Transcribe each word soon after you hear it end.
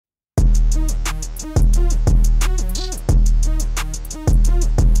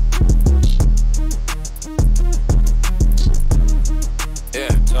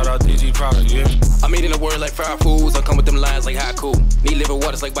mean in a word like fried foods, I come with them lines like haiku. Need living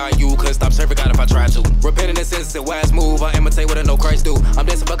waters like bayou, couldn't stop serving God if I tried to. Repenting in sense, a wise move, I imitate what I know Christ do. I'm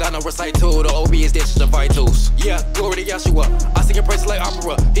dancing but God no recital, the OB is dishes of vitals. Yeah, glory to YASHUA, I sing your praises like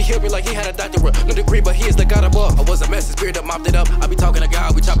opera. He healed me like he had a doctorate, no degree but he is the God above. I was a mess, his spirit up, mopped it up. I be talking to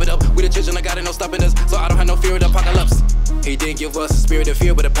God, we chop it up. We the children of God, ain't no stopping us, so I don't have no fear of the apocalypse. He didn't give us a spirit of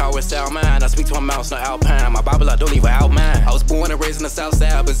fear, but a power of sound mind. I speak to my mouth, no alpine. My Bible, I don't even outmine. I was born and raised in the south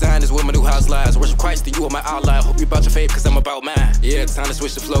side, but Zion is where my new house lies. Worship Christ, and you are my outline. Hope you about your faith, cause I'm about mine. Yeah, it's time to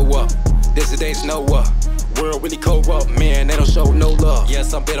switch the flow up. This the days no world really corrupt, man, they don't show no love.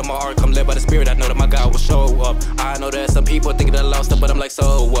 Yes, I'm bitter, my heart come led by the spirit. I know that my God will show up. I know that some people think that I lost it, but I'm like,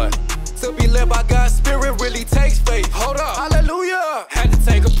 so what? To be led by God's spirit really takes faith. Hold up, hallelujah. Had to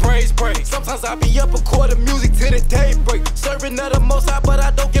take a praise break. Sometimes I be up a quarter music till the day break. Serving at the most high, but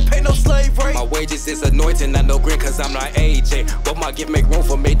I don't get paid no slave rate. My wages is anointing, not no grin, cause I'm not AJ. But my gift make room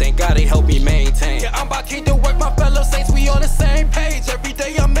for me, thank God they help me maintain. Yeah, I'm about kingdom work, my fellow saints, we on the same page. Every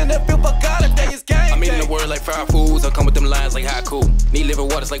day I'm in the field, but God, if day is game. I mean in the word like fried foods, I come with them lines like haiku. Need living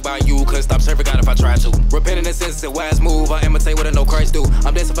waters like bayou, couldn't stop serving God if I tried to. Repenting in sense, a wise move, I imitate what I know Christ do.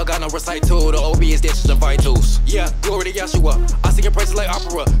 I'm dancing for God no recital, the OB is dishes of vitals. Yeah, glory to YASHUA, I sing your praises like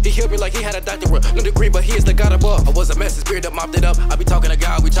opera. He healed me like he had a doctorate, no degree but he is the God above. I was a mess, his spirit up, mopped it up. I be talking to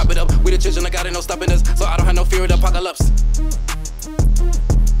God, we chop it up. We the children of God, ain't no stopping us, so I don't have no fear of the apocalypse.